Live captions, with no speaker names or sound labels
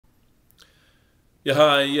Yeah,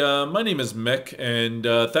 hi. My name is Mick, and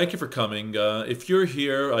thank you for coming. If you're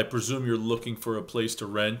here, I presume you're looking for a place to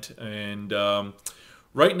rent. And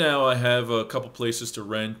right now, I have a couple places to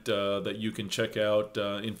rent that you can check out.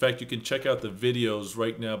 In fact, you can check out the videos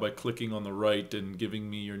right now by clicking on the right and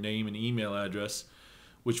giving me your name and email address,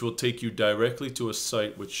 which will take you directly to a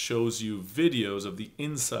site which shows you videos of the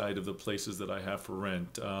inside of the places that I have for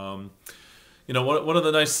rent. One of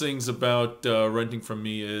the nice things about renting from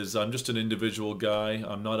me is I'm just an individual guy.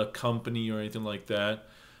 I'm not a company or anything like that.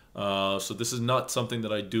 So this is not something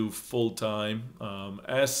that I do full time.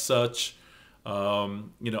 As such,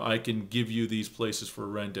 I can give you these places for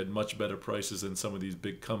rent at much better prices than some of these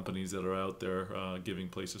big companies that are out there giving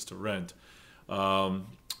places to rent. Um,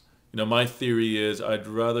 my theory is I'd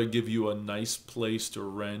rather give you a nice place to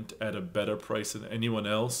rent at a better price than anyone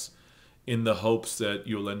else in the hopes that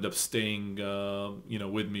you'll end up staying,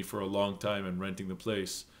 with me for a long time and renting the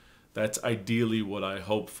place. That's ideally what I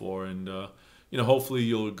hope for, and hopefully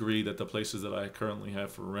you'll agree that the places that I currently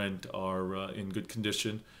have for rent are in good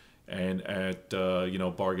condition and at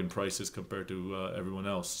bargain prices compared to everyone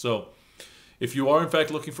else. So, if you are in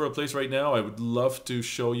fact looking for a place right now, I would love to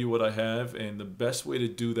show you what I have, and the best way to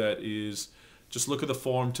do that is just look at the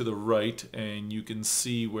form to the right, and you can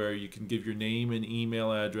see where you can give your name and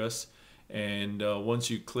email address. And once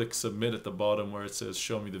you click submit at the bottom where it says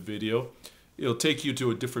show me the video, it'll take you to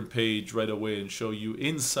a different page right away and show you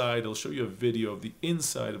inside. It'll show you a video of the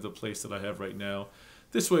inside of the place that I have right now.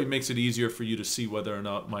 This way it makes it easier for you to see whether or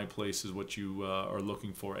not my place is what you are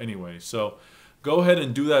looking for anyway. So go ahead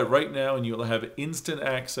and do that right now, and you'll have instant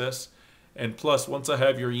access. And plus, once I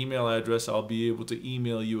have your email address, I'll be able to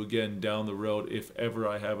email you again down the road if ever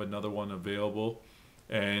I have another one available.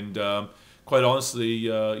 And quite honestly,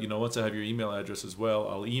 once I have your email address as well,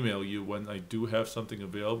 I'll email you when I do have something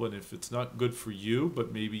available. And if it's not good for you,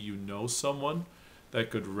 but maybe you know someone that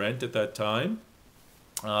could rent at that time,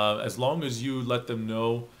 as long as you let them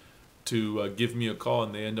know to give me a call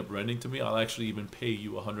and they end up renting to me, I'll actually even pay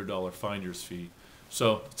you a $100 finder's fee.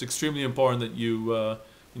 So it's extremely important that you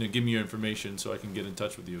give me your information so I can get in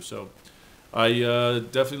touch with you. So I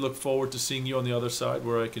definitely look forward to seeing you on the other side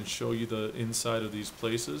where I can show you the inside of these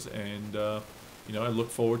places, and I look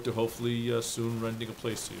forward to hopefully soon renting a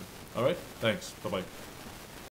place to you. All right, thanks. Bye bye.